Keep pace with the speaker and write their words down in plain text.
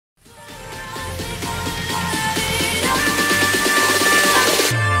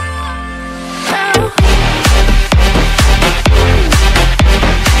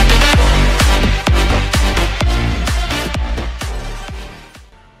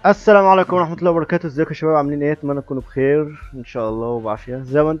السلام عليكم ورحمة الله وبركاته. ازيكم يا شباب؟ عاملين ايه؟ اتمنى تكونوا بخير ان شاء الله وبعافية.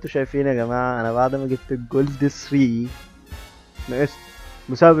 زي ما انتم شايفين يا جماعة، انا بعد ما جبت الجولد 3 نقصت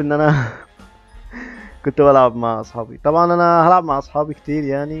بسبب ان انا كنت بلعب مع اصحابي. طبعا انا هلعب مع اصحابي كتير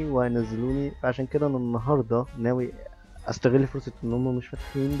يعني وهينزلوني، فعشان كده انا النهاردة ناوي استغل فرصة ان هم مش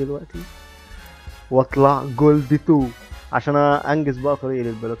فاتحين دلوقتي واطلع جولد 2 عشان انجز بقى طريقي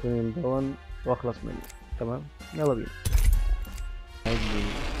للبلاتونيوم دون واخلص منه. تمام، يلا بينا.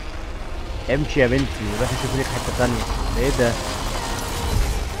 امشي يا بنتي وروحي شوفي لك حته ثانيه. ايه ده؟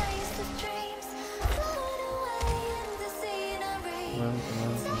 تمام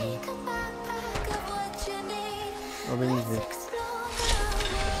تمام تمام. وبنزل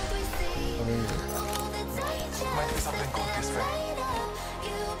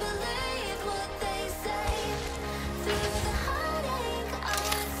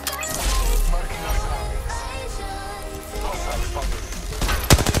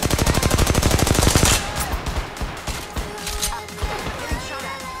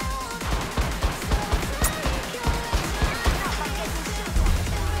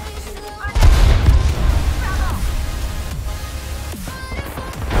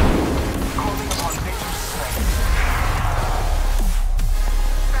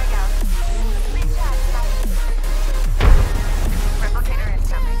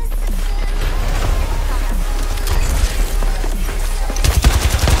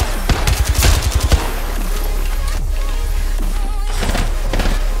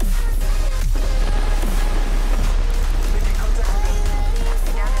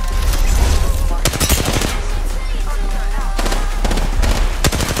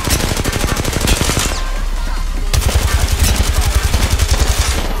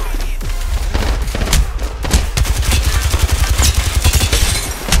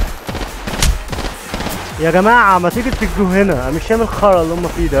يا جماعة ما تيجي تجوا هنا، انا مش فاهم الخرا اللي هم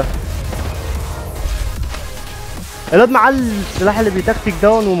فيه ده. الواد معاه السلاح اللي بيتكتك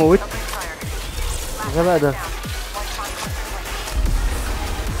دون وموت. ايه بقى ده؟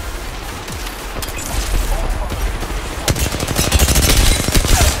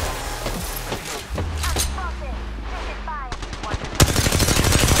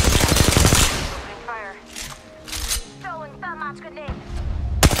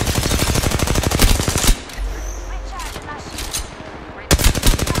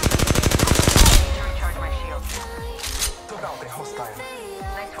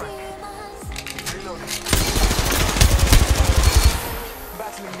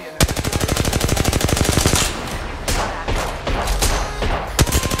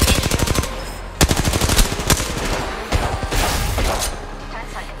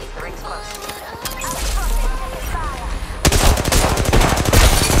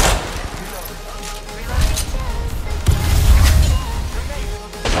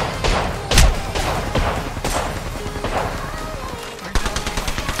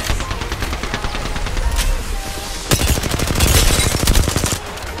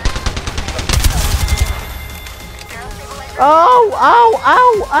 اوو اوو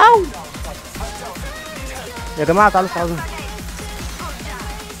اوو اوو يا جماعة تعالوا تعالوا.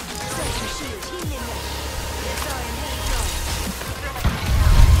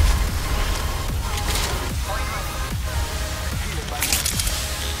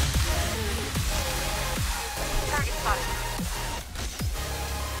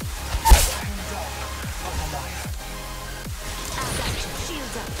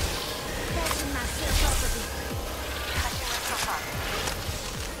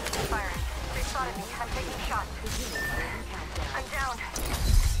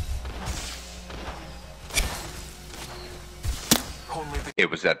 It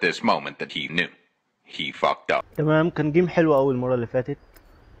was at this moment that he knew he fucked up. تمام، كان جيم حلو أوي المرة اللي فاتت،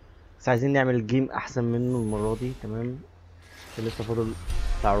 بس عايزين نعمل جيم أحسن منه المرة دي. تمام، لسه فاضل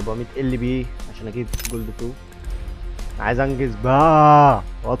بتاع 400 ال بي عشان أجيب جولد 2. عايز أنجز بقى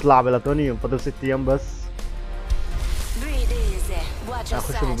وأطلع بلاتونيوم، فاضل 6 أيام بس.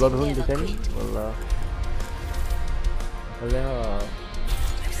 أخش ببلاد هوند تاني ولا خليها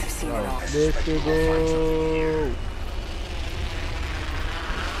ليتس جو؟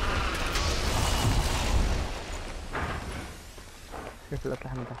 شوف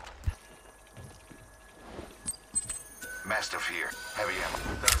الأسلحة من تحت. Master fear, heavy ammo.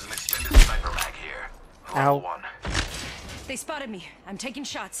 There's an extended sniper mag here. Ow. One. They spotted me. I'm taking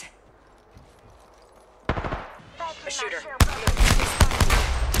shots. A shooter.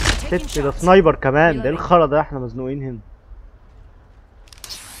 ست ده سنايبر كمان، ده ايه الخرا ده؟ احنا مزنوقين هنا.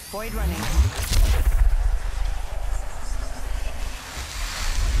 Void running.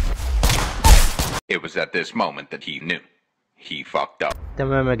 It was at this moment that he knew he fucked up.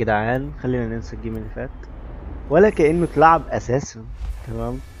 تمام يا جدعان، خلينا ننسى الجيم اللي فات ولا كأنه اتلعب اساسا.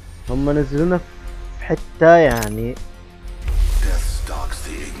 تمام، هما نزلونا في حتة يعني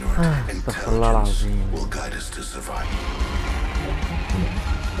استغفر الله العظيم.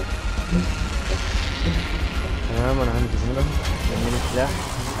 تمام، انا عندي هنا عندي سلاح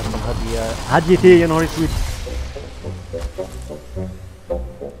هديتي. يا نهار اسود،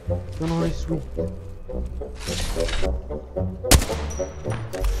 يا نهار اسود.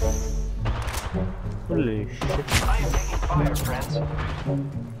 Holy shit.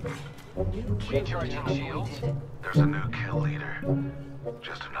 Recharging shields. There's a new kill leader.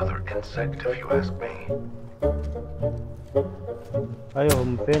 Just another insect if you ask me. ايوه،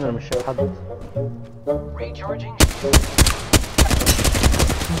 هم فين؟ انا مش شايف حد. Recharging shields.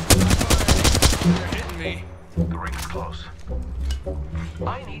 They're hitting me. The ring's close.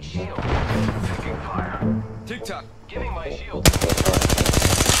 I need shield. Taking fire. TikTok. Giving my shield.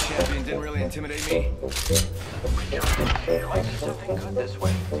 Champion didn't really intimidate me. Might be something good this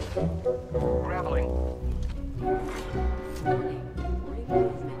way. Grappling.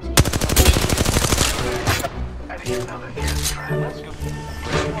 Adding another gas trap. Let's go.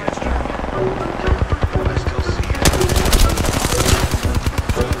 Gas trap. I still see it.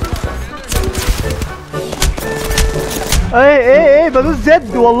 ايه بدوس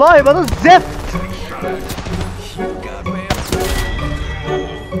زد، والله بدوس زفت.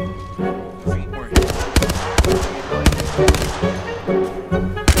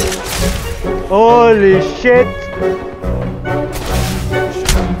 هولي شيت،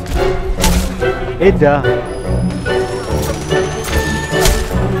 ايه ده؟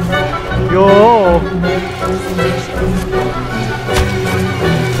 يوه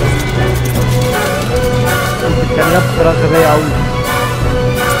بتتكلم بطريقة غبية أوي.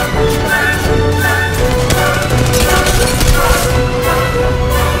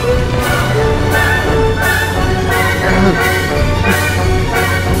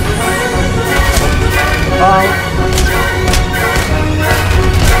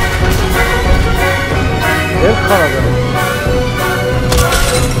 ايه الخرا ده؟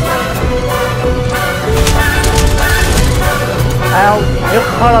 ايه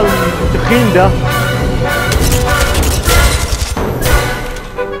الخرا التخين ده؟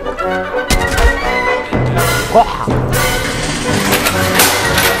 قحة.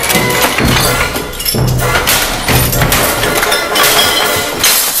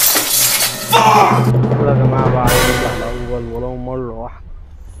 يلا يا جماعة بقى، عايز نطلع الأول ولو مرة واحدة.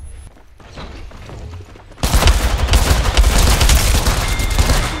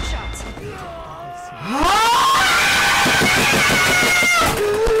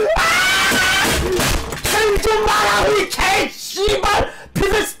 좀 말하고 이 개씨발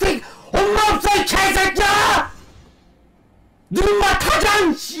피드스틱 엄마 없어 이 개새끼야! 눈맛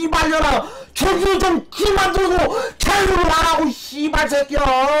타장 씨발려라! 저기로 좀 귀만 들고 개로 말하고 씨발 새끼야!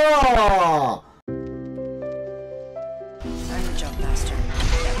 I'm the jump master.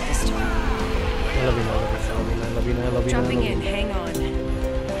 This time. يلا بينا. Jumping in. Hang on.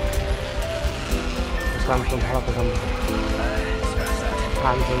 هنعمل حلقة جنب.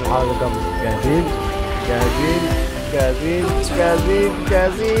 هنعمل حلقة جنب. جاهزين؟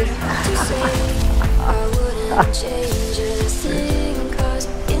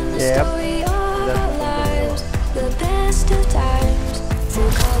 Yep. The best of times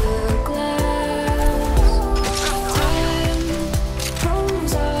through color glass. Time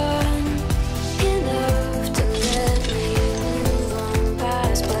rolls on enough to let me move on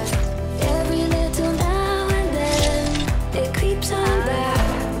past, but every little now and then it creeps on back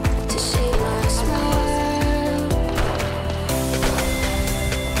to shade my smile.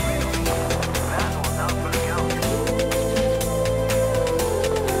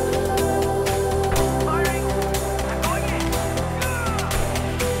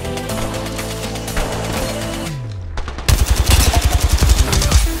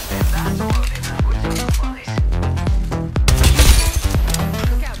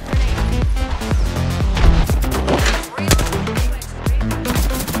 Look out, grenade.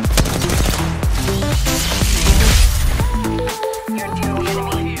 You're the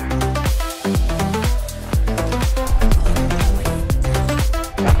enemy here.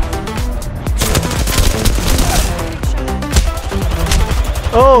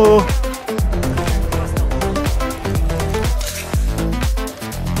 اوه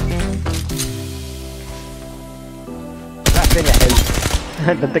راح فين يا حلو؟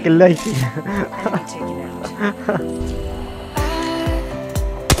 ده انت كلايتي. Enemy taken out.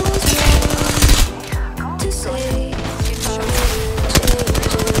 To say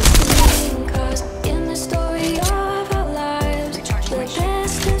cause in the story of our lives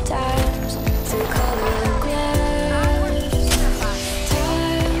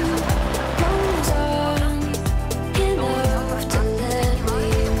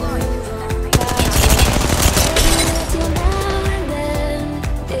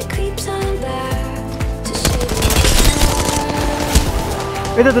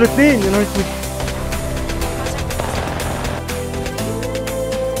ايه ده دول اتنين يا نهار اسود.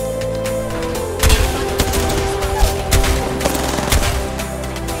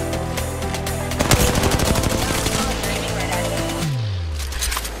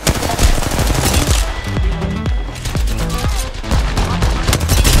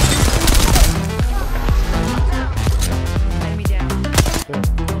 Enemy down.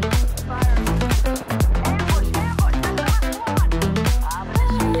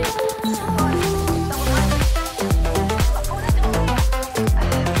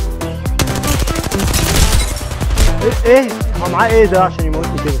 ايه هو معاه ايه ده عشان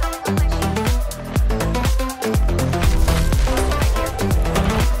يموتني كده؟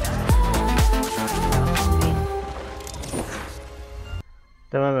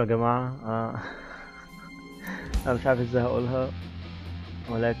 تمام يا جماعة. انا مش عارف ازاي هقولها،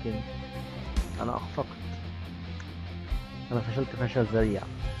 ولكن انا اخفقت. انا فشلت فشل ذريع.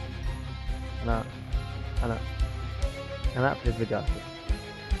 انا اقفل الفيديو على كده.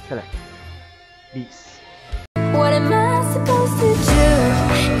 سلام. بيس.